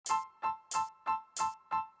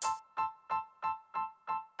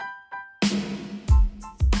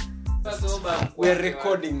sober. We are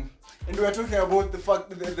recording and we are talking about the fact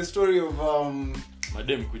that the story of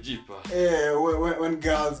madem kujipa. When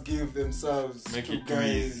girls give themselves make to it too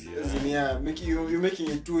guys, easy, as in, you're making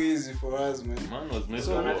it too easy for us, man. Man was made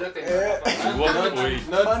So, to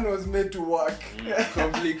work. Man was made to work.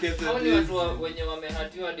 Complicated. Only watu wenye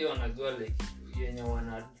wamehatiwa ndio wanajua like yenye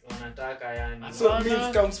wanataka yani. So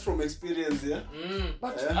means comes from experience, yeah.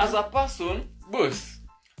 But as a person, boss,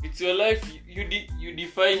 it's your life. You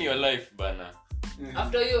define your life, bana.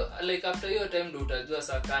 After hiyo time ndo utajua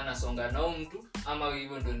sakana songa nao mtu ama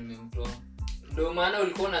hivyo ndo nimemtoa. Ndio maana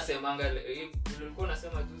ulikuwa unasema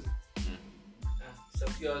juzi. A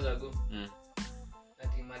few hours ago.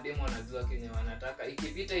 Ati mademo wanajua kenye wanataka.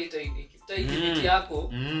 Ikipita ikipita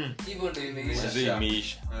yako hivyo ndo imeisha.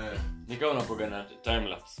 Nikao unakoga na time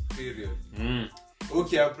lapse period.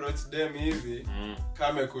 Approach them hivi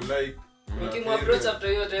kama kulike Ukimapproach after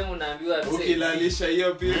hiyo time unaambiwa ukilalisha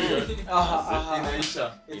hiyo period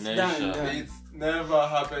inaisha. It's done. It's never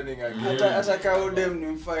happening again. Hata kama dem ni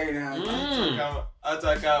mfine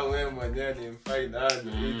hata kama wewe mwenyewe ni mfine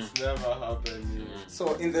it's never happening.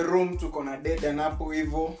 So in the room tuko na Dedan hapo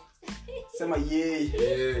hivyo. Sema yay.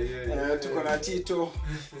 Tuko na Tito.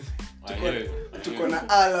 Tuko na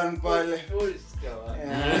Alan pale.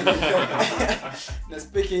 Na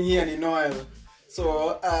speaking here ni Noel.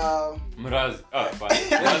 So Mraz. Fine.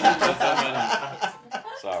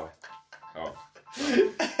 Sawa.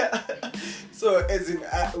 So as in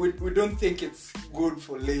we don't think it's good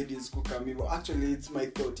for ladies who come here. Actually it's my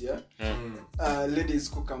thought, yeah. Ladies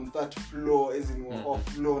who come that floor as in off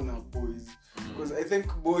floor now boys. Because I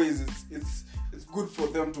think boys it's good for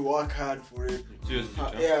them to work hard for it.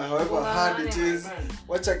 However hard it is,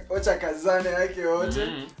 wacha kazane yake yote.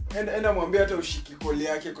 Enda mwambie hata ushiki koli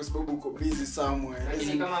yake kwa sababu uko busy somewhere.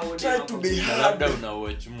 Try to be hard. Labda una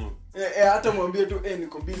watch movie. Hata mwambie tu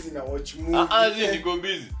niko busy na watch movie. Niko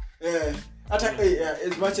busy. Hata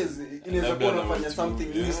as much as inaweza kuwa unafanya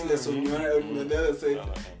something useless on the other side,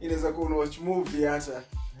 inaweza kuwa una watch movie hata.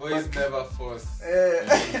 Boys never force.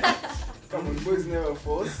 Come on, boys never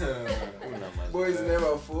force. Boys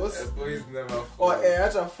never force. Boys never force. Or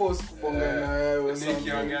hata force kubonga na wewe.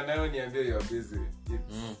 Nikiongea nayo niambie you're busy.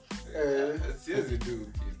 Siwezi do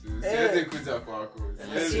kitu. Siwezi kuja kwako.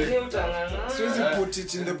 Siwezi put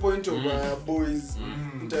it in the point of boys.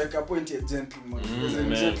 Nitaweka point ya gentleman.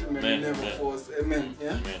 Gentlemen never force. Amen.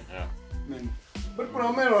 Yeah? Men. But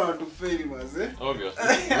kuna men wana to fail maze. Obviously.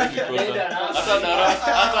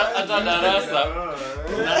 Hata darasa.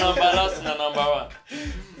 Kuna number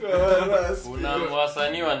 1. Kuna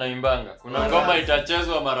wasanii wanaimbanga. Kuna ngoma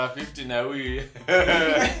itachezwa mara 50 na huyu.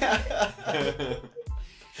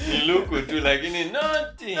 Niluku tu lakini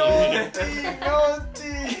naughty.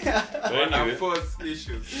 Anyway, force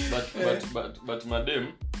issues. But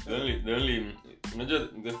madam, the only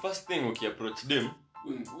the first thing approach them,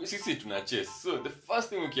 sisi tuna chase. So the first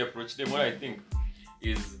thing approach them, what I think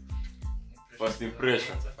is first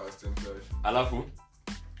impression. Alafu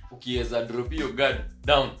ukiweza drop your guard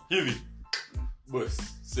down hivi, boss,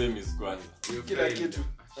 same is kwanza. Kila kitu.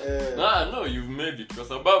 No, you've made it kwa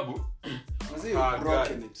sababu you've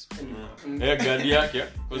broken it. Guard yake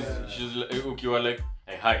because she's like, ukiwa like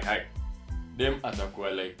hi. Dem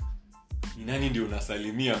atakuwa like ni nani ndio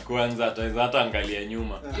unasalimia kwanza, ataweza hata angalia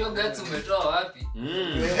nyuma. Hiyo guts umetoa wapi?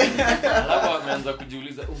 Alafu ameanza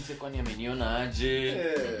kujiuliza umse kwani ameniona aje?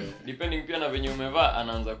 Depending pia na venye umevaa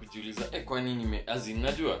anaanza kujiuliza kwa nini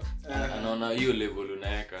najua anaona hiyo level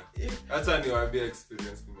unaweka. Hata niwaambie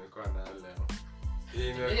experience nimekuwa na leo.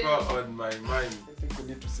 Imekuwa on my mind. I think we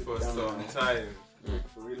need to sit for down some time.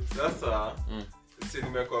 For real. Sasa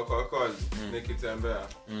nimekuwa kwa call nikitembea.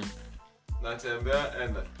 Natembea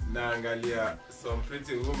and naangalia some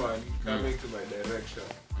pretty woman coming to my direction.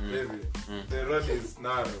 Maybe the road is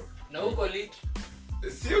narrow. Na uko lit?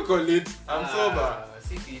 Si uko lit, I'm sober.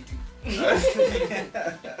 Si kitu.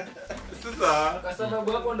 Sasa kwa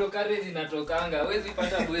sababu hapo ndo courage inatokanga. Huwezi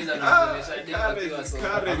pata bweza na kuelesha demu akiwa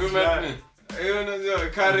sober.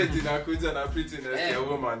 Courage inakuja na prettiness ya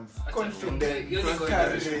woman. Confidence.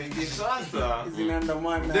 Sasa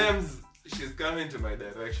zinaandamana. She's coming to my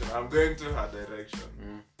direction. I'm going to her direction.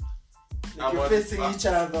 You're facing each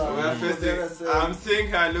other. We're facing. I'm seeing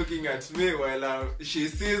her looking at me while she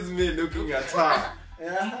sees me looking at her.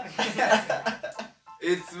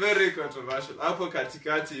 It's very controversial. Hapo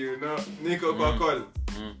katikati, niko kwa call.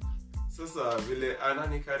 Sasa vile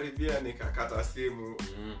ananikaribia nikakata simu.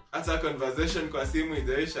 Hata conversation kwa simu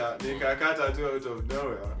ijaisha, nikakata tu out of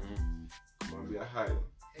nowhere. Kumwambia hi.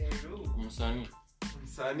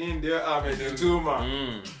 Msanii ndio amenituma.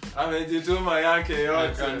 amejituma yake yote.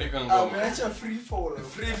 Akaandika ngoma. Ameacha free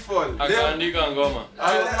fall. Akaandika ngoma.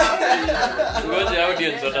 Ngoja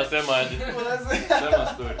audience watasema aje.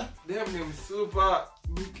 Sema story. Dem ni msupa,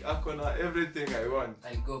 Nick akona everything I want.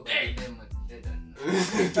 I go by them dead and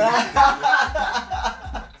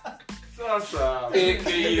Sasa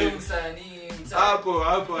ndio msanii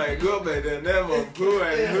hapo I go by the name of who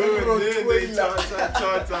and who nini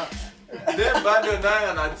chota. Dem bado naye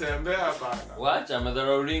anatembea bana. Wacha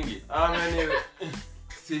madharau ringi.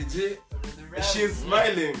 CG, she's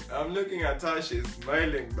smiling. I'm looking at her, she's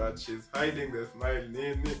smiling, but she's hiding the smile.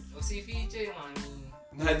 Nini? usifiche mami.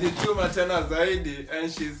 Najituma tena zaidi,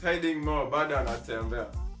 and she's hiding more. Bado anatembea.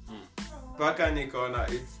 Paka nikaona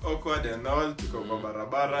it's awkward and all, tuko kwa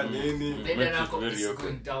barabara nini. Then nako is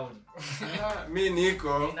going down. Mi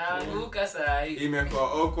niko Inaanguka saa hii.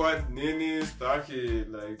 imekuwa awkward nini, staki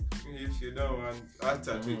like if you don't want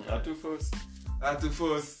to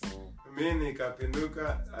force. Mi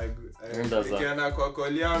nikapinduka nikienda kwa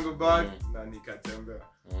koli yangu back na nikatembea.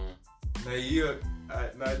 Na hiyo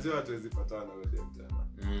najua tuwezi patana na dem tena.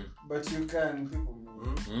 But you can people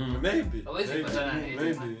Maybe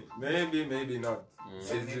not.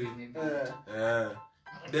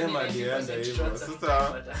 Dem alienda hivyo.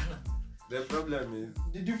 Sasa the problem is,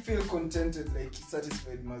 did you feel contented, like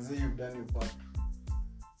satisfied mazee you've done your part?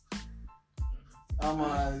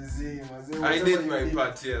 I did my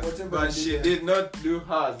part, yes, but she did not do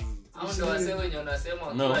hers. Au ndo wasee wenye unasema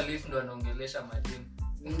wakiwa lift ndo wanaongelesha mademu.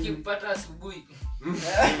 Mkimpata asubuhi.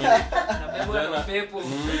 Anabebwa na pepo.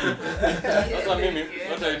 Sasa mimi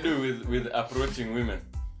what I do with approaching women,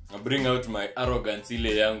 I bring out my arrogance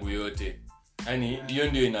ile yangu yote. Yaani hiyo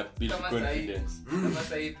ndio ina build confidence. Kama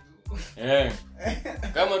Said.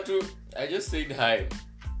 Kama tu I just said hi.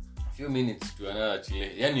 Few minutes to another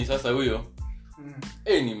chile. Yaani sasa huyo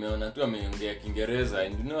nimeona tu ameongea Kiingereza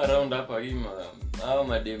and you know around hapa hii hao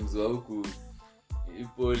madems wa huku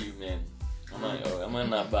ipoli man. Ama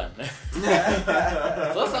na ban.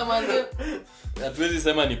 Sasa manze hatuwezi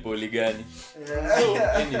sema ni poli gani. So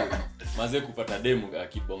anyway, manze kupata demu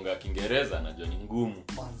akibonga Kiingereza najua ni ngumu.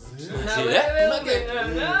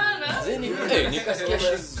 Nikasikia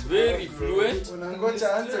she's very fluent.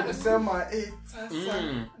 Unangoja aanze kusema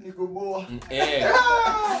niko boa.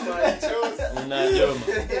 Unajoma.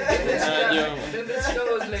 Then the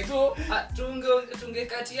show was like,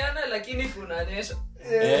 tungekatiana lakini kunanyesha.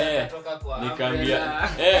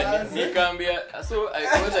 Nikaambia so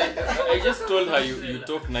I just told her you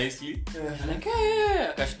talk nicely. Like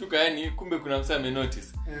akashtuka yani kumbe kuna msa ame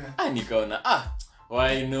notice. Nikaona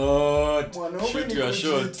why not shoot your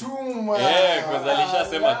shot. Because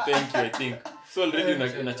alishasema thank you I think. So already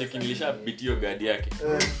unacheki nilisha beat your guard yake.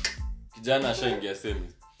 Kijana ashaingia semi.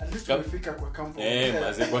 At least umefika kwa kampo.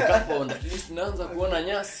 Maze kwa kampo at least naanza kuona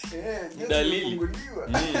nyasi. Dalili.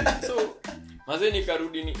 So maze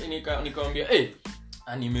nikarudi nikamwambia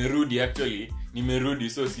nimerudi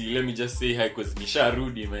so let me just say hi cause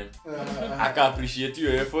nisharudi man. Aka appreciate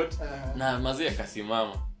your effort na maze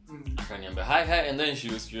akasimama. Akaniambia hi and then she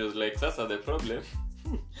was like sasa the problem.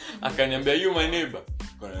 Akaniambia you my neighbor.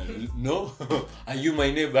 No. Are you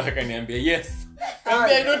my neighbor? Akaniambia yes.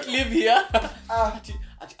 I don't live here.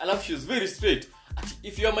 I love she was very straight.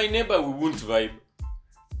 If you are my neighbor we won't vibe.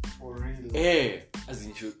 For real. As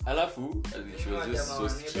in she was just so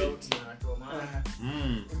straight.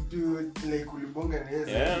 Dude, like ulibonga na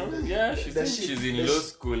yeye. Yeah, she's in law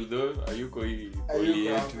school though. Ayuko hivi poli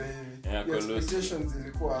yetu. Expectations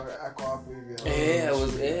zilikuwa ako hapo hivi. I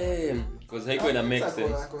was because haiko ina make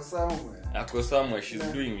sense. Ako somewhere she's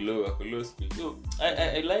doing law school. So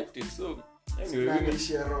I liked it. So anyway,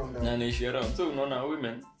 naishi around. So unaona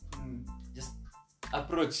women just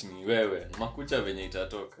approach ni wewe makucha venye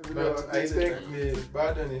itatoka. But I think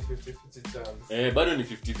bado ni 50-50 chance. Bado ni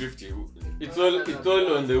 50-50. It's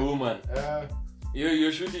all on the woman.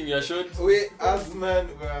 You're shooting your shot. We as men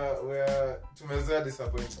were tumezoea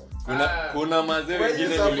disappointment. Kuna mazee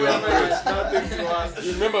wengine niliwaapproach nothing to us.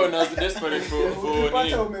 You remember when I was desperate for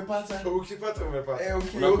Ukipata umepata.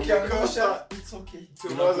 Ukiangusha it's okay.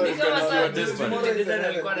 Tomorrow ni kama saa dada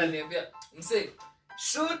alikuwa ananiambia mse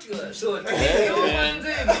shoot your shot.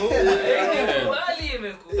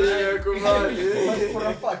 Imekubali. For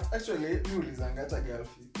a fact actually ni ulizanga hata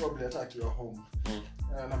girlfriend probably hata akiwa home.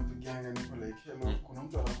 Anampigianga niko like hello kuna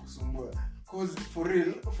mtu anakusumbua cause for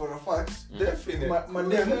real, for a fact, Definitely.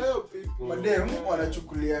 madem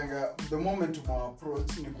wanachukulianga the moment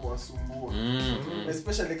approach ni kuwasumbua,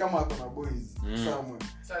 especially kama ako na boys somewhere,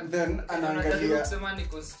 then anaangalia kusema ni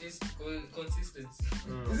consistency.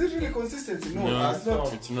 Is it really consistency? No, No, it's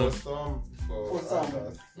not. It's not. For some,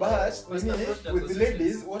 but with the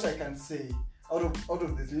ladies, what I can say out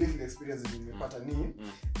of this little experience in the pattern,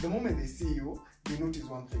 the moment they see you, they notice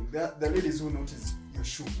one thing. The ladies who notice your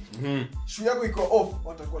shoe. Shoe yako iko off,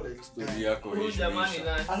 watakuwa like Story yako Huyu jamani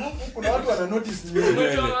gani? alafu kuna watu wana notice ndevu.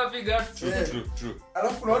 Mtu wapiga True.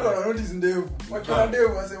 Alafu kuna watu wana notice ndevu. Wakiona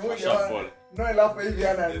ndevu wasema Washafall. no ilapa hivi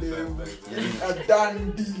ana ndevu. It's a done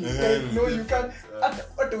deal. Like, no, you can't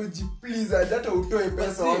hata ujiplease hata utoe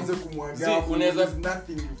pesa uanze kumwaga. See, unaweza- There's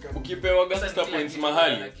nothing you can do. Ukipewa gangster points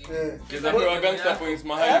mahali. Ukiweza pewa gangster points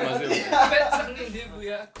mahali mazee. Pesa ni ndevu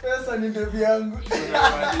yako. Pesa ni ndevu yangu.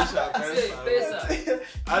 Pesa.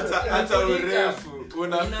 hata urefu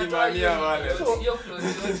unasimamia wale.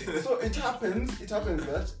 So it happens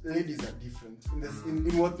that ladies are different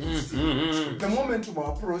in what they see. The moment you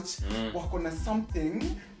approach, wako na something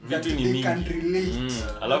that Vitu ni they mingi. can relate.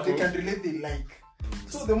 Alafu- They can relate, they like.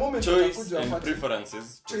 So the moment Choice wanakuja and wapate-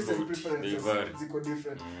 preferences. choice and tofauti. They preferences vary. ziko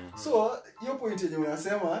different. So hiyo point yenye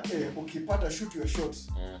unasema ukipata shoot your shot,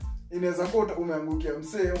 inaweza kuwa umeangukia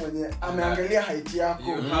msee mwenye ameangalia height yako.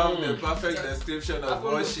 You have the perfect description of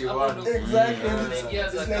what she wants. Exactly.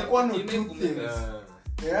 Yeah. It's like one or two things. Yeah.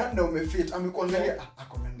 Yeah, na umefit. Amekuangalia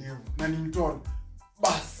ako na ndevu na ni mtono.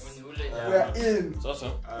 Bas. Ule We are in. Sasa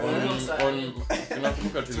on-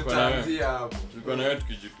 tunakumbuka tulikuwa na wewe. Tutaanzia hapo. Tulikuwa na wewe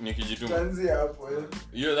nikijituma. Tuanzie hapo.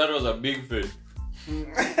 Yeah, that was a big fail.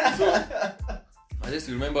 So I just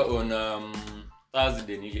remember on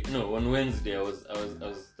Thursday, on Wednesday, I was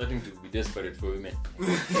starting to be desperate for women.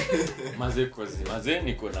 Maze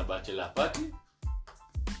niko na bachelor party,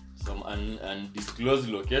 some undisclosed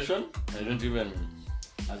location. I don't even,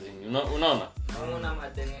 as in, unaona. Naona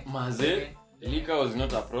madenge. Maze, liquor was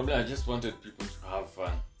not a problem. I just wanted people to have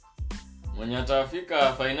fun. Mwenye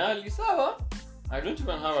atafika finali, sawa. I don't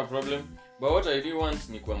even have a problem. But what I really want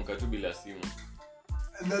ni kuamka tu bila simu.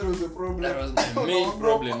 And that was the problem. That was my main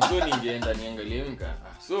problem. So ningeenda niangalie mka.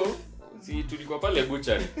 So si tulikuwa pale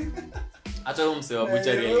butchery. Hata huyo msee wa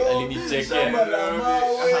butchery alinichekea. Shamba la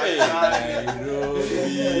mawe.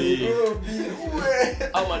 Nairobi. Uwe.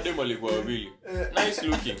 Au mademo alikuwa wawili. Nice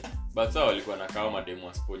looking. But sawa walikuwa na kawa mademo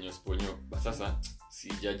wa sponyo. But sasa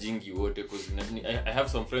sijajingi wote cause I have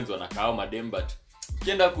some friends wanakao madem but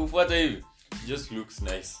kienda kufuata hivi just looks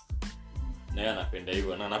nice. Na yeye anapenda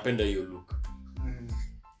hivyo na anapenda hiyo look.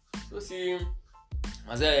 So si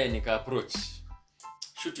mazee nika approach.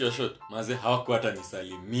 Shoot your shot. Mazee hawakuwa hata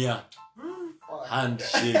nisalimia.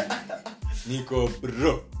 Handshake. Niko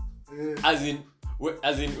bro. As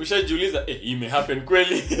in ushajiuliza ime happen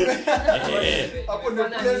kweli. Hapo ndio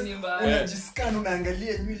place unajiscan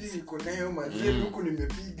unaangalia nywele niko nayo mazee huku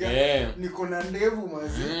nimepiga. Niko na ndevu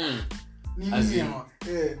mazee. Nini hawa?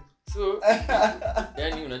 So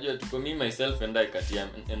yani unajua tuko me myself and I kati ya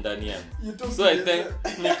ndani yangu. So to I think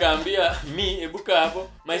nikaambia me ebuka hapo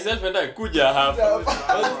myself and I kuja hapo.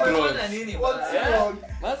 Unaona nini What's bana? wrong?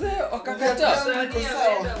 Mazee wakakataa. Niko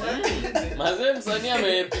sawa. Mazee msanii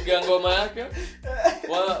amepiga ngoma yake.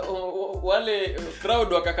 Wale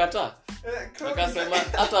crowd wakakataa. Akasema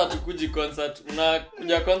hata hatukuji concert.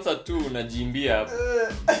 Unakuja concert tu unajiimbia hapo.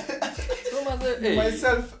 So mazee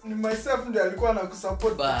Ni myself ndiye alikuwa anakusupport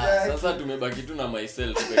peke ba yake. sasa tumebaki tu na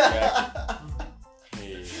myself peke yake.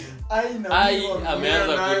 Ai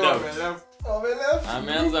Ameanza kudoubt. Wameleft.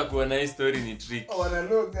 Ameanza kuona hii story ni trick. Wana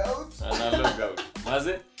log out. Ana log out.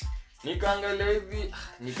 Maze nikaangalia hivi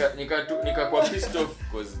nika kwa pissed off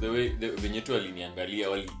because the way venye tu waliniangalia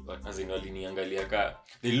waliniangalia ka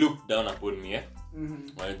they looked down upon me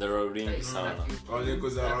while they were ring sana.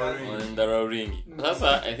 They were ring.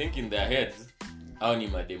 Sasa I think in their heads hao ni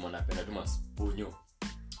mademo napenda tu masponyo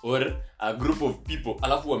or a group of people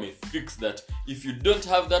alafu wamefix that if you don't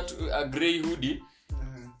have that grey hoodie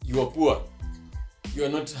you are poor, you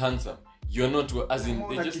are not handsome, you are not as in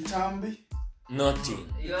they just kitambi. nothing.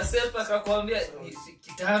 Yourself akakwambia ni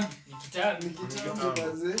kitambi.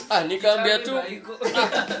 Mazee. Nikaambia tu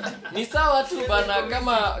ni sawa tu bana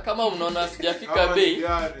kama mnaona sijafika bei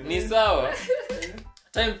ni sawa.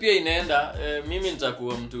 Time pia inaenda mimi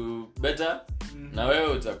nitakuwa mtu better na wewe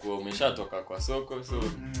utakuwa umeshatoka kwa soko so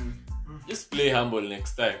just play humble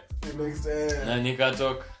next time. Na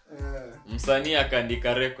nikatoka msanii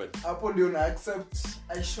akaandika record. Hapo ndio na accept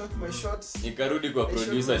I shot my shots. Nikarudi kwa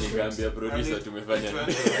producer nikaambia producer tumefanya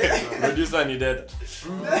nini? Producer ni dead.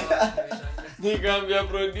 Nikaambia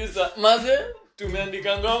producer maze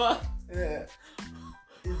tumeandika ngoma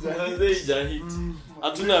Manze ijahit.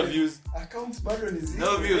 Hatuna views. Accounts bado ni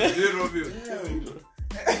zero. No views, zero views.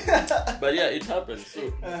 But yeah, it happens. So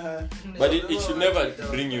but it should never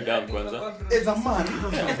bring you down kwanza. As a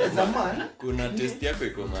man, Kuna test yako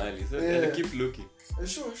iko mahali. So keep looking.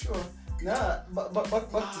 Sure. Nah, back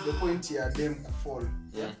to the point here, them could fall.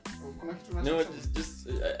 Yeah. Kuna kitu No, just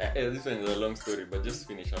this one is a long story, but just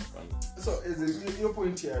finish up one. So is your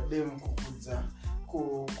point here, them kukuza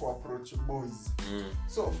ko approach boys.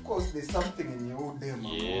 So of course there's something in your them.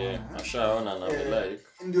 Yeah, ashaona na like.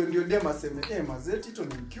 Ndio dem aseme mazeti ito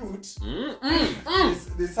ni cute.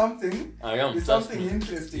 There's something. There's something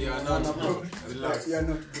interesting. Yeah, no, bro. Relax. Yeah,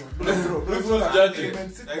 not bro. Bro, judging.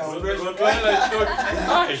 sit down.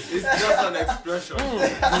 It's just an expression.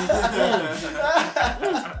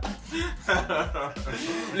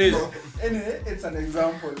 Please. Anyway, it's an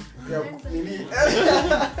example. Yeah, nini.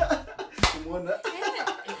 Umeona?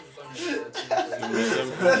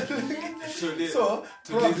 So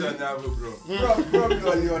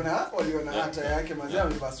probably waliona hata yake mazee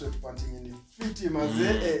amevaa sweatpant yenye fiti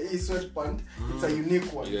mazee hii sweatpant it's a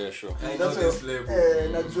unique one. Yeah, sure. I know this label.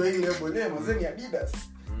 Najua hii label mazee ni Adidas.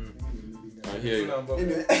 I hear you.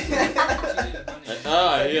 Anyway.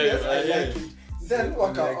 I hear you. Then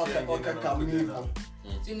wakakamlivo.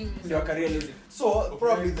 Ndio wakarealize. So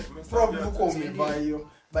probably uko umevaa hiyo.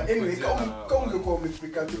 But anyway, kama ungekuwa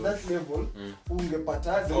umefika to that level,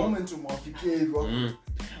 ungepata the moment umwafikia hivyo,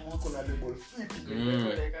 wako na label fit.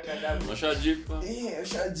 Mashajipa.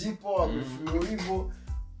 Shajipo ameflow hivyo.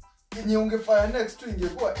 Yenye ungefanya next tu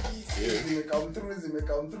ingekuwa zime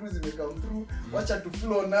come through. Wacha tu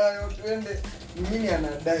flow nayo tuende. Ni nini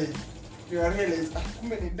anadai? You realize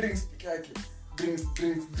kumbe ni drinks peke yake.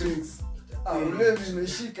 Drinks. Ulevi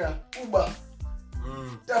imeshika Uber.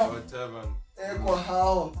 Whatever. Kwa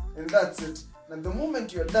hao, and that's it. And the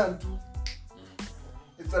moment you're done too,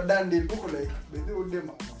 it's a done deal. Uko like bedhe udem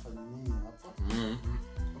anafanya nini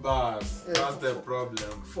hapa? That's the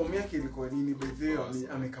problem. For me ilikuwa nini bedhe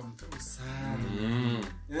amecome through sana.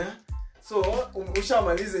 Yeah. So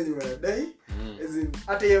ushamaliza yenye unadai, as in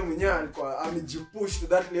hata yeye mwenyewe alikuwa amejipush to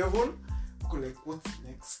that level. Uko like what's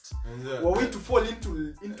next? Were we to fall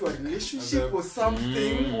into a relationship or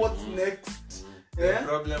something? What's next? The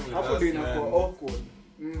problem with hapo us inakuwa awkward.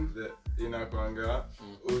 Inakuanga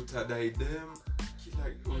utadai dem kila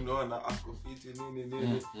unaona ako fiti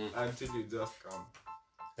nini until you just come.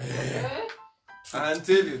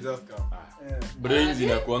 Brains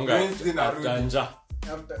inakuanga after nja.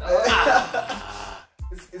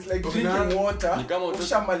 It's like drinking water. Ni kama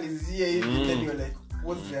ushamalizie hivi then you're like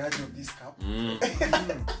what's the edge of this cup?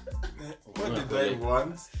 What did I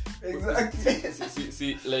want? Exactly.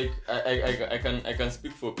 See, like I can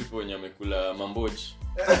speak for people when yamekula mambochi.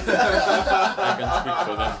 I can speak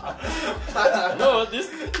for them. No,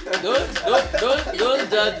 don't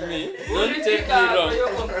judge me. Don't take me wrong.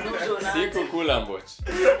 Siku kula mambochi.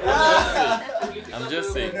 I'm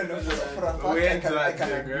just saying. I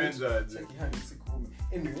can judge.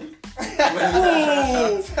 Anyway.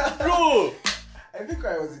 Bro. I think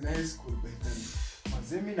I was in high school by then.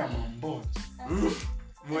 Mazemi na mambochi.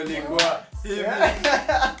 Mwalikuwa hivi.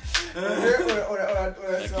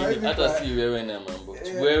 Lakini hata si wewe na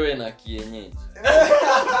mambochi. Wewe na kienyeji.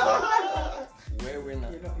 Wewe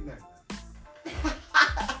na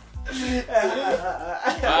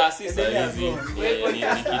si saizi.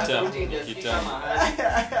 Ni kitamu.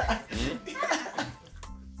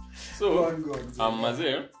 So,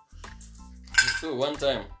 mazee. So one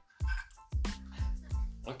time.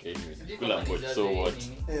 Okay, anyway, kula mbochi, so what?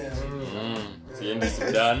 Siendi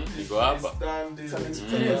Sudan, niko hapa.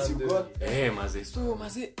 Mazee. So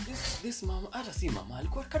mazee, this mama, hata si mama,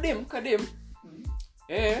 alikuwa kadem.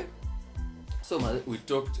 So mazee, we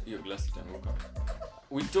talked, your glass itanuka.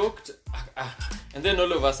 We talked, and then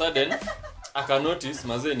all of a sudden, aka notice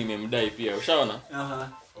mazee nimemdai pia. Ushaona?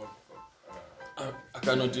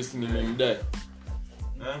 Aka notice nimemdai.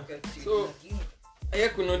 So I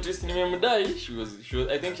could notice nimemdai. She was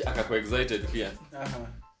I think akakuwa excited pia.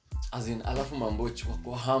 As in alafu mambochi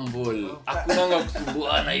wako humble. Hakunanga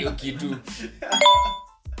kusumbuana hiyo kitu.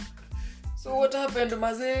 So what happened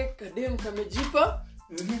mazee, kadem kamejipa.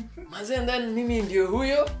 Mazee and then mimi ndio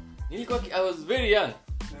huyo. I was very young.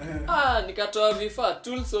 Nikatoa vifaa,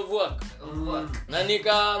 tools of work. Na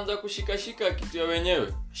nikaanza kushika kitu ya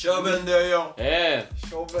wenyewe. Shovel ndio hiyo.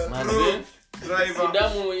 Shovel. Mazee.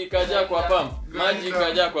 Damu ikaja kwa pump. Maji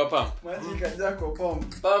ikaja kwa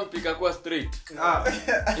pump. Pump ikakuwa straight.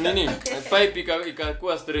 Nini? Pipe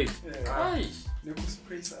ikakuwa straight.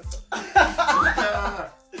 Nikuspray sasa.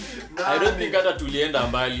 I don't think hata tulienda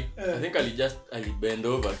mbali. I think alibend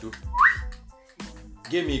over tu.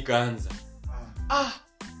 game ikaanza.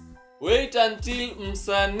 Wait until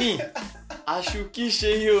msanii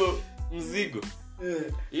ashukishe hiyo mzigo.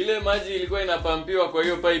 Ile maji ilikuwa inapampiwa kwa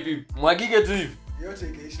hiyo pipe. Mwagike tu hivi. Yote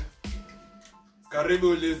ikaisha. Karibu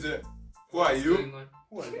ulize. Who are you?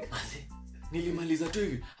 Nilimaliza tu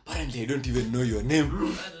hivi. Apparently I don't even know your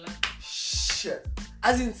name. Shit.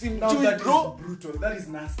 As in Now simjui that bro. is brutal. That is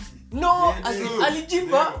nasty. No, as in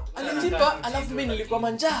alijipa alafu mimi nilikuwa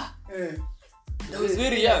manjaa. I was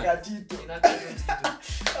very young. Katito.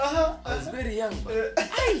 I was very young.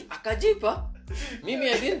 Hey, akajipa. Mimi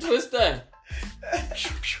I didn't waste time.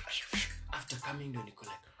 After coming ndo niko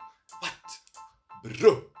like, what?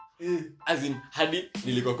 Bro. As in hadi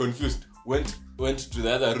nilikuwa confused. Went to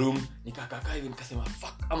the other room. Nikakaa hivi nikasema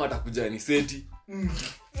fuck ama atakuja ni seti.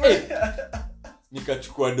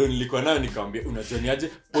 Nikachukua don nilikuwa nayo nikamwambia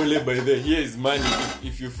unajoniaje pole by the here is money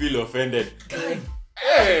if you feel offended.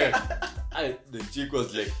 The chick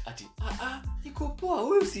was like ati iko poa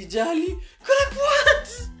wewe usijali. Like what?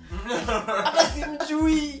 Hata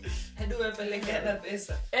simjui. Hadi umepelekana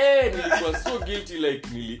pesa. Nilikuwa so guilty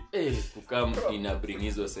like kukam ina bring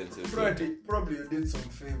hizo senses. Probably you did some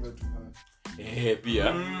favor to her.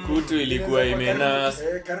 Pia kutu ilikuwa imena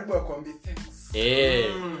karibu akwambie thanks.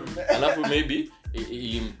 Alafu maybe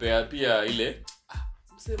ilimpea pia ile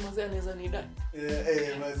msemaze anaweza nidai.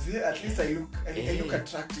 Mazi at least I look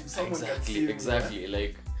attractive. Someone can see me. Exactly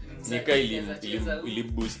like nika ili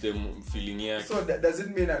boost them feeling yake. So does it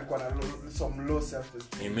mean alikuwa na some low self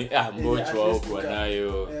esteem? Mbocho wao kwa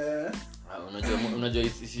nayo. Unajua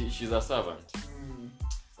she's a servant.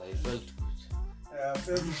 So I felt good.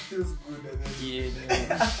 Feels good.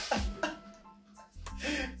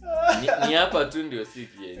 Ni hapa tu ndio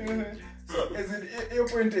siki yeye. So as in your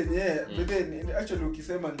point yenyewe but then actually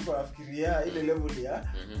ukisema nilikuwa nafikiria ile level ya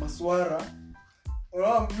maswara.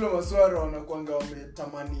 Vile maswara wanakuanga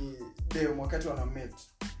wametamani dem wakati wana met.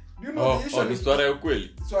 Do you know the issue? Ni swara ya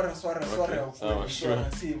ukweli. Swara ya ukweli.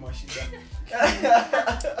 Swara si mashida.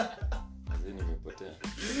 Nimepotea.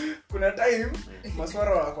 Kuna time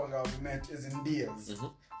maswara wanakuanga wame met as in deers.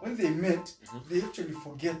 When they met, they actually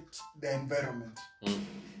forget the environment.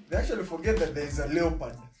 They actually forget that there is a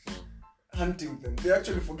leopard hunting them. They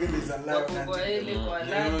actually forget there is a lion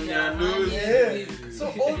hunting them. So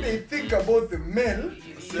all they think about the male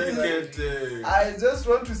is, I just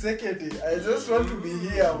want to second. I just want to be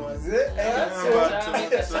here, maze.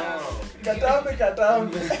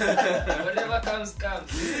 Katambe. Whatever comes.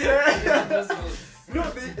 No,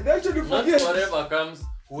 they actually forget. Not whatever comes,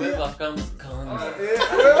 whoever comes.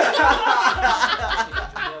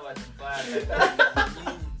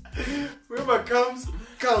 Whoever comes.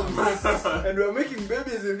 And we're making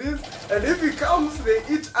babies in this. And if he comes, they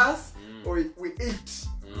eat us or we eat.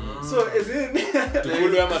 So as in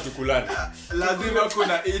tukulu ama tukulani. Lazima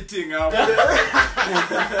kuna eating hapo.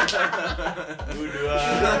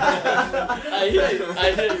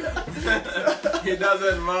 It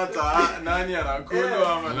doesn't matter nani anakula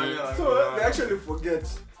ama nani anakula. So they actually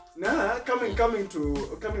forget. Now coming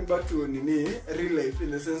back to real life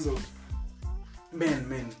in the sense of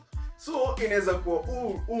men. So inaweza kuwa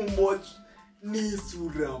mmoja ni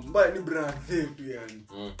sura mbaya ni brother tu yani.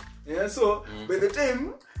 Yeah, so by the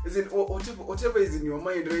time is in whatever is in your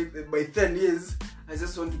mind right by 10 years I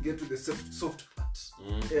just want to get to the soft part.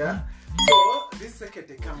 Yeah. So this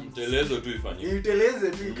second comes. Mtelezo tu ifanyike.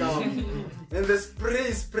 Mteleze tu ikawa. And the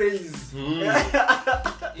sprays.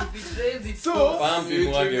 If it rains it so pump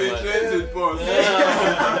it pours.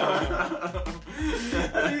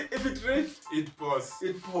 If it rains it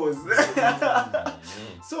pours.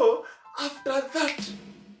 So after that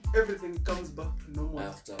everything comes back to normal.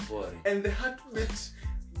 After pouring. And the heartbeat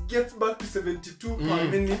gets back to 72 per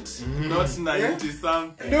minute. Not 90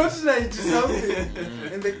 something. Not 90 something.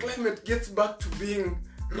 And the climate gets back to being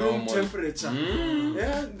room Normal. temperature.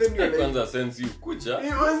 Yeah, then you're like, kwanza sense you kucha.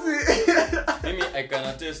 it was Maybe I can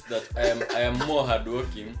attest that I am more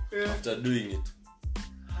hardworking after doing it.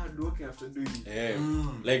 hard working after doing it.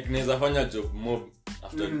 Like naweza fanya job mob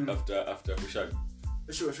after kushag.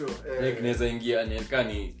 Sure. Like naweza ingia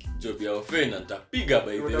ni job ya offense nitapiga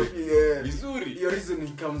by the way. Vizuri. Your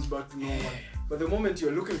reasoning comes back to normal. But the moment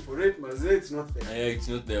you're looking for it, maze, it's not there. It's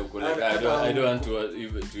not there. Like, I don't want to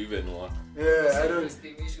even work. Yeah, I don't.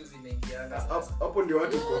 Esteem issues inaingiana. Hapo ndio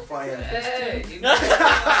watu kwa fire. Hey,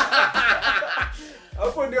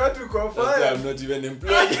 Hapo ndio watu kwa That's why fire. I'm not even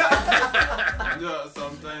employed. Yeah,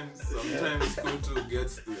 sometimes kutu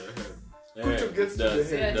gets to your head. Kutu gets to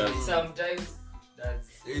the head. sometimes that's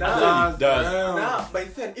It does. Now, by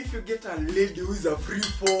then, if you get a lady who is a free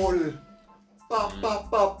fall,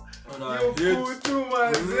 pop, You put too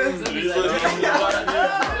much.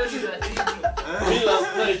 Me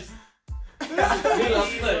last night.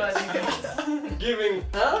 Giving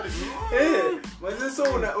Manze so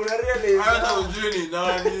una realize hata ujui ni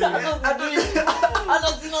nani. hata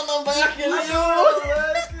sina namba yake leo.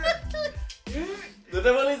 The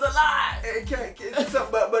devil is a lie. Sasa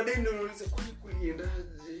baadaye ndio unauliza kuliendaje?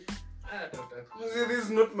 Manze this is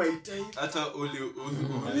not my type. Hata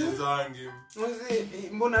ulizangi. Manze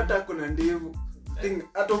mbona hata kuna ndevu? Thing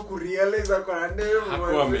hata kurealize kuna ndevu.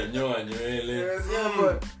 Hakuwa amenyoa nywele.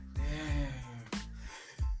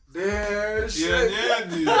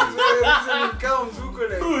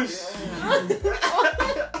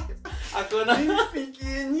 Akona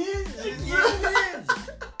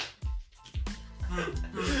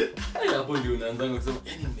hapo ndio unaanza kusema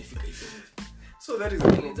yani nimefika hivyo. So that is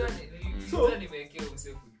the problem. So nimekea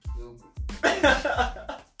usefu kidogo.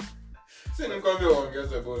 Si nikwambia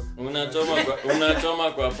uongeze boss.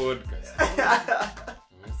 Unachoma kwa podcast.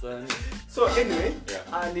 So anyway,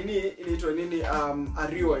 nini inaitwa nini a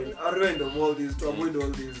rewind of all this to avoid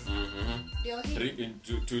all this.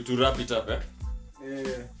 To wrap it up,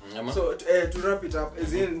 So to wrap it up,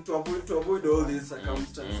 as in to avoid all these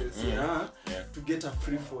circumstances, to get a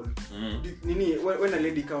free fall. Nini when a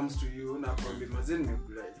lady comes to you na kwambia mazen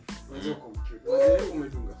nimekula, mazen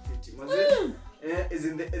umedunga fiti, mazen is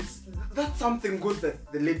in that's something good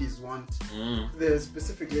that the ladies want. The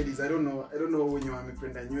specific ladies, I don't know wenye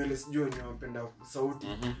wamependa nywele, sijui wenye wamependa sauti,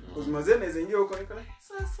 because mazen is ingia huko niko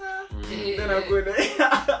sasa tena kwenda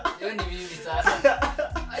hiyo ni mimi sasa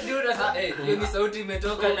ndio sasa hiyo ni sauti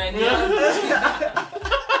imetoka na nini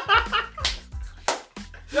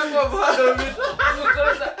jambo bado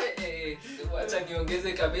mikosa wacha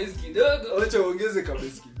niongeze kabezi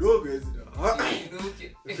kidogo hizi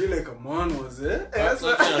vile kama mwanzo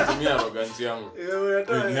natumia arrogance yangu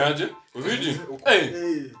niaje uviji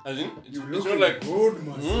azin it's not like good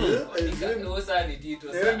man osa ni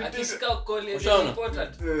tito sasa akishika call is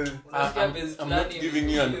important I'm not giving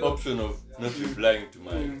you an option of not replying to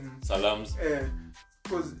my salams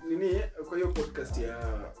because nini kwa hiyo podcast ya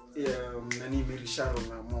nani Mary Sharon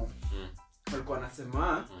na Mo walikuwa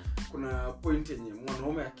wanasema kuna point yenye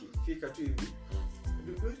mwanaume akifika tu hivi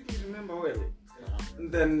do you really remember well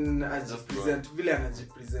then anajipresent vile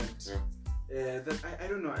anajipresent that I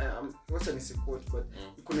don't know what's an easy quote but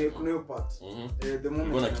kuna hiyo part the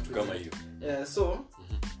moment kuna kitu kama hiyo so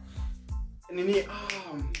nini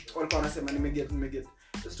walikuwa wanasema nimeget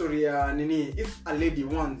story ya nini if a lady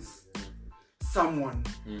wants someone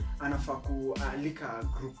anafaa kualika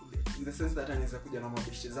group in the sense that anaweza kuja na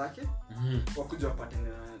mabishi zake wakuja wapate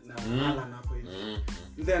na Alan hapo hivi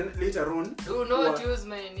then later on do not use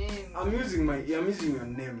my name I'm using your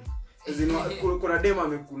name as in kuna dem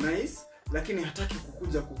amekunice lakini hataki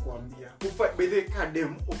kukuja kukuambia by the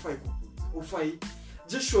kadem ufai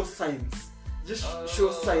just show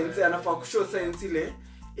signs anafaa kushow signs ile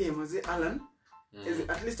maze Alan is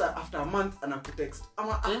at least after a month anakutext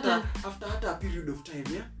ama after hata a period of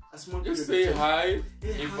time a small period just say of time. Hi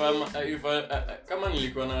if I kama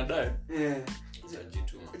nilikuwa na dai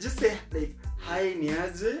just say like hi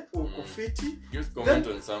niaje uko fiti just comment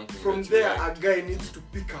on something from there like. A guy needs to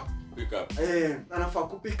pick up anafaa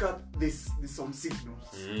ku pick up this some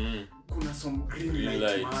signals kuna some green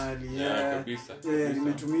light mahali kabisa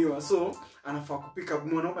nimetumiwa so anafaa ku pick up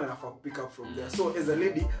mwanaume anafaa ku pick up from there so as a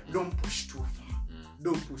lady don't push too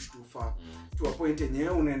far to a point yenye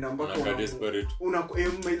unaenda mpaka unakuwa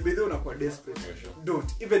desperate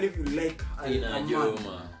don't even if you like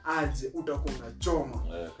aje utakuwa unachoma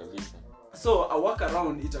kabisa so a work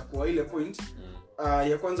around itakuwa ile point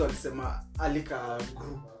ya kwanza walisema alika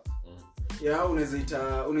group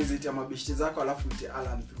unaweza ita mabishti zako alafu ite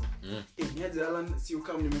Alan through niaje Alan si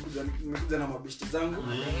ukam nimekuja na mabishti zangu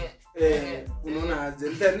unaona aje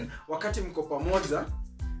then wakati mko pamoja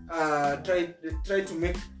try to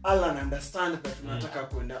make Alan understand that unataka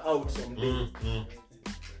kwenda out someday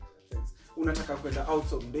unataka kwenda out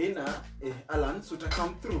someday na Alan so uta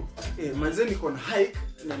come through manze niko na hike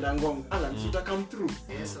tunaenda Ngong Alan so uta come through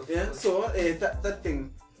so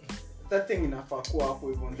that thing inafaa kuwa hapo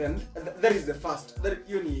hivyo then that is the first that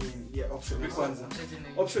hiyo ni option ya kwanza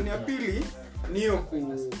option ya pili ni hiyo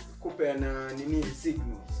kupeana nini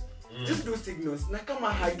signals just do signals na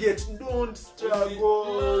kama haget don't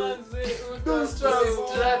struggle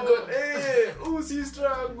usi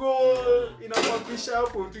struggle inafakisha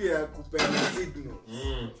hapo tu ya kupeana signals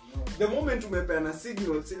the moment umepeana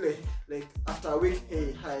signals ile like after a week hey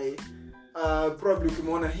hi probably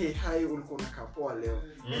ukimwona hey hi ulikuwa unakaa poa leo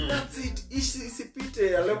and that's it.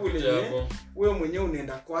 Isipite ya level yenyewe wewe mwenyewe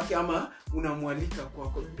unaenda kwake ama unamwalika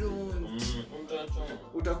kwako, don't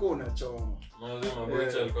utakuwa unachoma.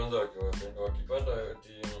 Mabocha kwanza wakipata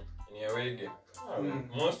ni away game.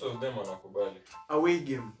 Most of them wanakubali away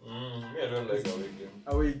game. Me I don't like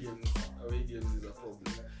away game. Away games is a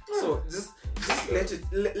problem. So just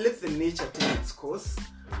let the nature take its course.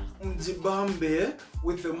 Mjibambe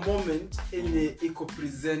with the moment in iko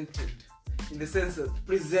presented, in the sense that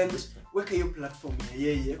present weka hiyo platform ya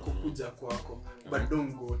yeye kukuja kwako, but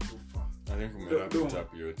don't go too far. I think umewrap it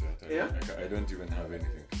up yote. I don't even have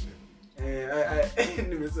anything to say.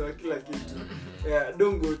 Nimesema kila kitu.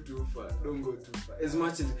 Don't go too far. As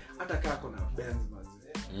much as hata kama kuna bands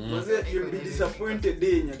mazee you'll be disappointed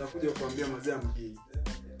day yenye atakuja kuambia mazee amgei.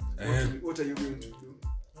 What are you going to do?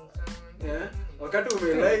 Wakati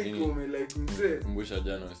umelike mzee kumbusha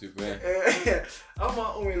jana usiku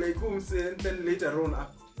ama umelike mzee, then later on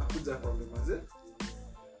akuja kuambia mazee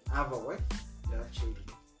have a wife, you have children.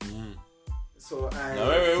 So na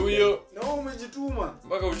wewe huyo na umejituma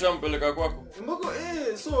mpaka ushampeleka kwako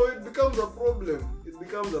so it becomes a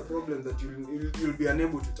problem that you'll be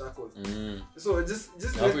unable to tackle. So just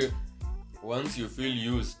once you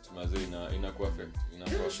feel used mazee inakuwa affect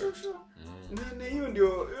sure. Na hiyo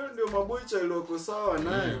ndio mabocha iliyoko sawa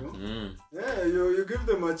nayo. You give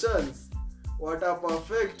them a chance, wata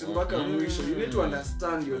perfect mpaka mwisho. You need to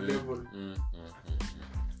understand your level.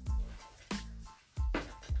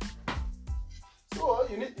 So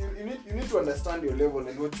you need to understand your level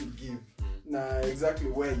and what you give. Na exactly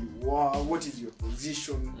where you are, what is your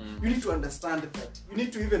position. You need to understand that. You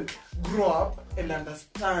need to even grow up and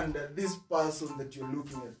understand this person that you're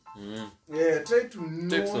looking at. Try to know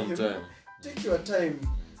take some him. time. Take your time.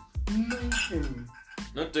 Know him.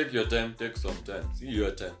 Not take your time, take some time. See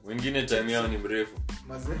your time. Wengine time yao ni mrefu.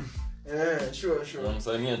 Maze? Sure.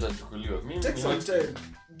 Msanii atachukuliwa. Mimi take some time.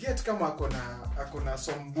 Get kama akona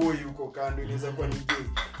some boy huko kando, inaweza kuwa ni gay.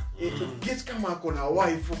 Get kama akona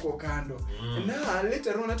wife huko kando. Na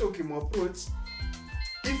later on hata ukimapproach,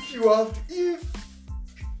 if you have to,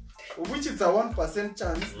 which is a 1%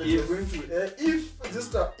 chance that you're going to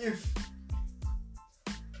if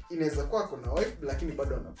inaweza kuwa kuna wife lakini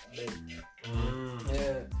bado anakudai.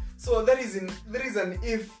 So there is an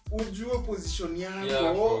if ujue position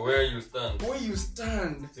yako, where you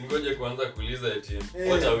stand. Singoje kuanza kuuliza eti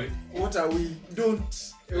what are we don't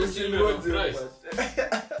usingoje.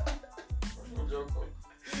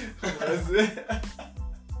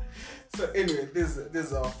 So anyway, this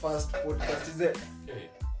is our first podcast. Is it?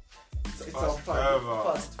 It's our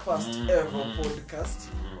first ever podcast.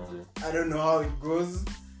 I don't know how it goes.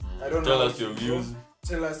 I don't know.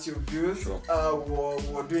 Tell us your views. Sure.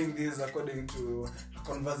 We're doing this according to a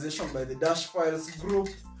conversation by the Dash Files group.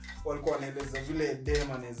 Walikuwa wanaeleza vile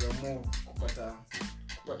dem anaweza move kupata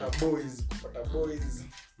boys.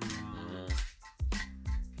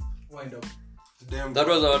 Wind up. That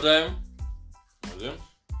was our time. It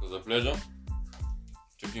was a pleasure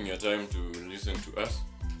taking your time to listen to us.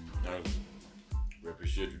 We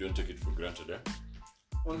appreciate. We don't take it for granted.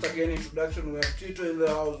 Once again, introduction. We have Tito in the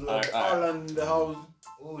house. We have Alan in the house.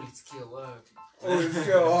 Oh, let's get work.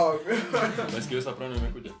 Let's soprano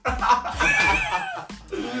imekuja.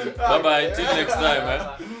 Bye till next time.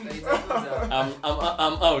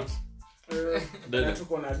 I'm out.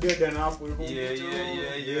 Tuko na dead hapo hivyo.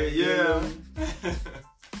 Yeah.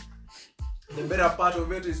 The better part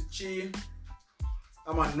of it is chill.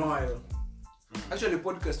 I'm a Noel. Actually,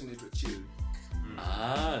 podcast inaitwa chill.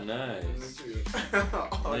 Nice.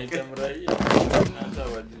 Naitamraia. Hata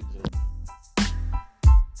wajiji.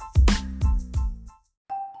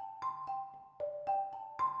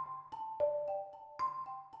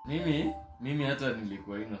 Mimi hata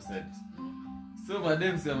nilikuwa innocent. So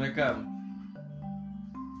madam si wamekaa.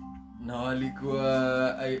 Na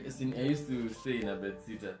walikuwa I used to stay in a bed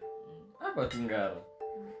sitter. Hapa Tungaro.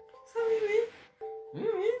 So mimi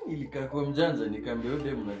nilikaa kwa mjanja nikamwambia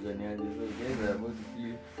ode mnajani aje. So guys are about to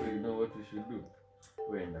sleep, so you know what we should do.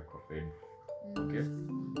 Wenda kwa bed. Okay?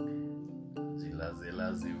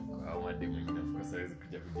 Zilaze huko. Au madam wengine of course hawezi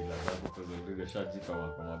kuja kujilaza because already shajipa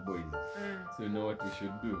kwa maboys. So you know what we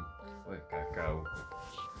should do? Kaka huko.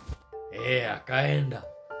 Akaenda.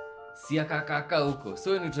 Si akakaka huko.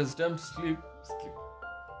 So when it was time to sleep,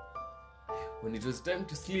 when it was time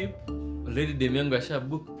to sleep, already dem yangu asha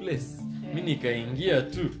book place. Mimi nikaingia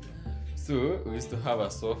tu. So we used to have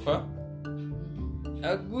a sofa,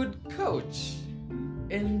 a good couch,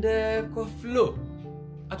 and kwa floor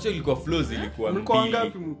actually ilikuwa flows ilikuwa mlikuwa mbili.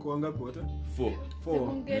 ngapi wote? 4.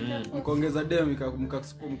 4 mkaongeza dem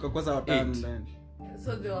mkakosa watano Eight. ndani.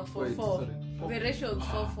 So they were 4-4. Wait, sorry. The ratio was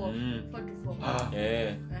 4-4. 4-4.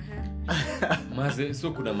 Eh. Maze,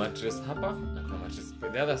 so kuna mattress hapa na kuna mattress by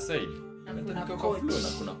the other side. Na And kuna then kwa coach. floor na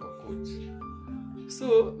kuna kwa coach.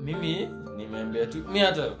 So mimi nimeambia tu mi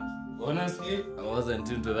hata honestly I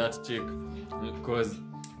wasn't into that chick because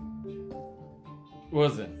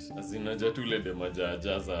wasn't as in aja tu lede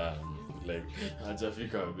majajaza like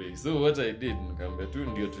hajafika bei. So what I did nikamwambia tu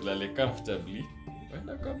ndio tulale comfortably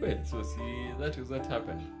wenda kwa bed. So that was what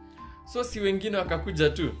happened. So si wengine wakakuja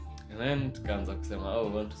tu and then tukaanza kusema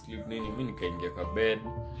oh want to sleep nini, mimi nikaingia kwa bed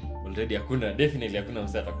already definitely hakuna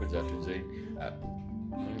msee atakuja tu join.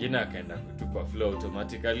 Mwingine akaenda kutupa floor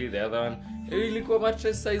automatically, the other one ilikuwa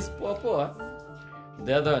mattress size poa,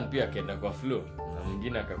 the other one pia akaenda kwa floor na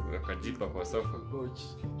mwingine akajipa kwa sofa. Coach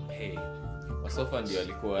hey kwa sofa ndio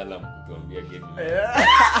alikuwa alarm kutuambia game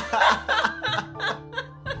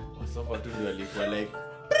kwa sofa tu ndio alikuwa like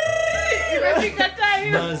Imefika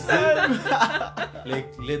time. like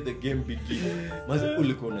let the game begin. Mazi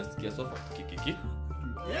ulikuwa unasikia sofa kikiki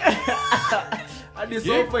Hadi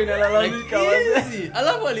sofa inalalamika wazi.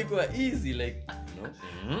 alafu alikuwa easy like no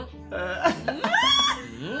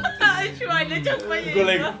niko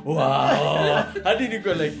like wow hadi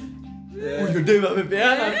niko like huyo dem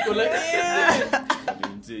amepeana niko like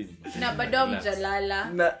Na bado mjalala.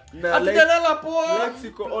 Na hatujalala poa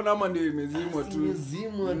Lexiko on ama ndio imezimwa tu.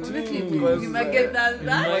 imezimwa tu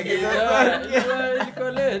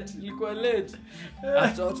ilikuwa late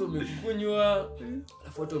after watu wamekunywa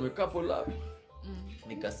alafu watu wamecouple up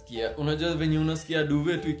nikasikia unajua venye unasikia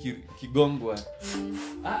duve tu ikigongwa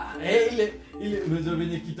ile unajua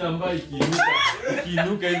venye kitambaa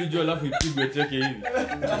ikiinuka hivi juu alafu ipigwe teke hivi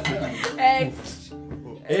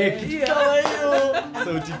kitu kama hiyo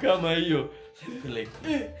sauti kama hiyo like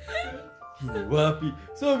wapi.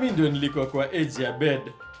 So mi ndio nilikuwa kwa edge ya bed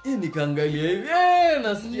nikaangalia hivi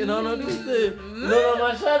nasikia naona tu unaona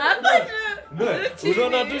mashado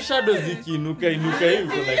unaona tu shadow zikiinuka hivi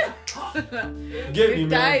like game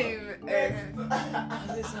Time.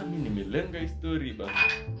 sasa mimi nimelenga history bana.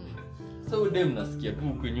 So dem nasikia tu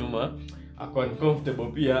huko nyuma ako uncomfortable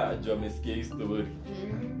pia ajua amesikia history.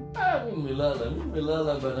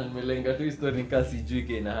 Nimelala bana, nimelenga tu history nikasi juu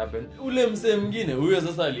ke ina happen. Ule msee mwingine huyo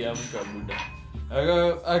sasa aliamka buda.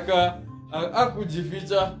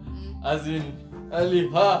 Akujificha as in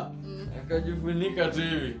akajifunika tu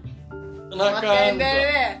hivi.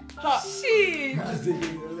 Wakaendelea. Shit.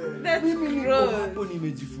 That's gross. Hapo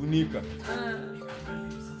nimejifunika.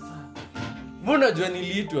 Mbona jua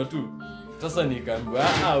niliitwa tu. Sasa nikaambiwa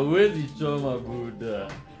huwezi choma buda.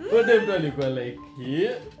 Wote mtu alikuwa like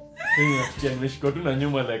here. Sasa nimeshika tu na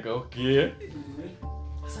nyuma like okay.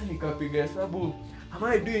 Sasa nikapiga hesabu, am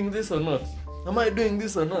I doing this or not?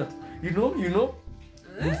 You know?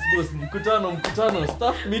 Boss, mkutano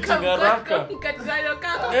staff meeting haraka.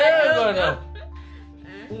 Bana.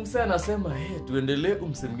 Umse anasema tuendelee.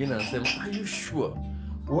 Umse mwingine anasema are you sure?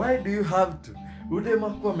 Why do you have to? Udema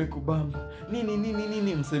kwa amekubamba.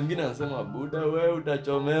 Nini mse mwingine anasema buda wewe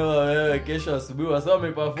utachomewa wewe kesho asubuhi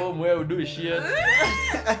wasome perform wewe do shit.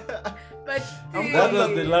 But that was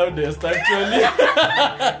the loudest actually.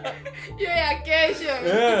 ya kesho,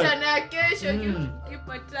 mkutano ya kesho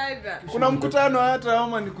kipatana. Kuna mkutano hata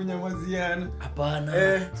ama ni kunyamaziana. Hapana.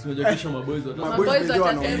 Sio kesho maboys watasema. Maboys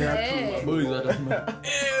watasema Maboys watasema.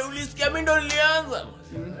 Ulisikia mimi ndo nilianza.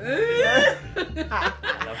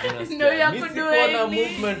 No ya kudoa na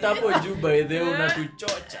movement hapo juu by the way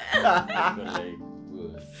unatuchocha.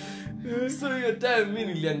 So your time mimi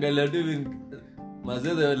niliangalia David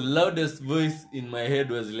Maze, the loudest voice in my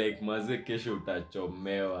head was like Maze kesho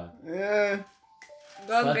utachomewa.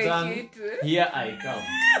 Satan, here I come.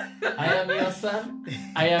 I am your son.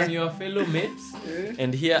 I am your fellow mates.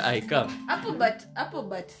 And here I come. Hapo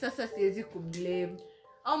but sasa siwezi kublame.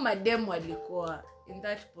 Au madem walikuwa in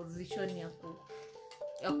that position ya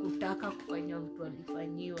kutaka kufanya vitu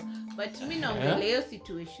walifanyiwa. But mimi naongelea hiyo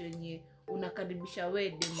situation ye unakaribisha wewe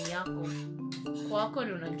demu yako. Kwako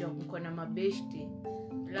ndio unajua mko na mabeshte.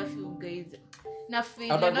 Alafu ungeiza. Na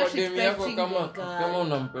feel na demu yako kama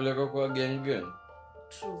unampeleka kwa gang.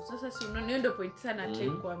 True. Sasa si unaona ndio point sana try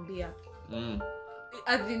kuambia.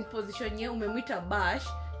 As in position ye umemwita bash,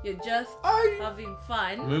 you're just having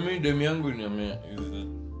fun. Mimi demu yangu ni is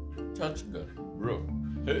church girl, bro.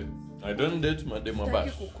 Hey, I don't date madem bash.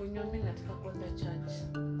 Sitaki kukunywa, mimi nataka kwenda church.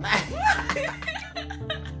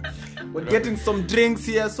 We're getting some drinks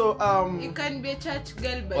here, so You can be a church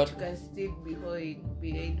girl, but you can still be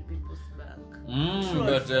behind people's back.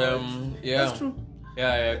 But yeah. That's true.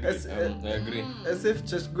 Yeah, As- I agree. as if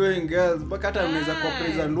church going girls mpaka hata mnaweza kwa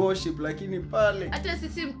praise and worship lakini pale hata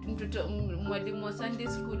sisi mtoto mwalimu wa Sunday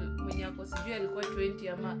school mwenye ako sijui alikuwa 20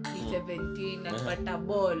 ama ni 17 akapata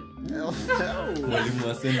ball. Mwalimu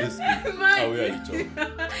wa Sunday school. Wewe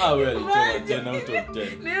alichoma. Wewe alichoma 10 out of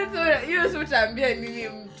 10. Hiyo sio utaambia nini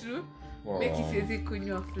mtu? Wow. Meki siwezi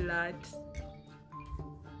kunywa flat.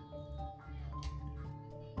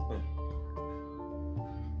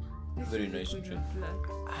 Very nice Kunywa drink. flat.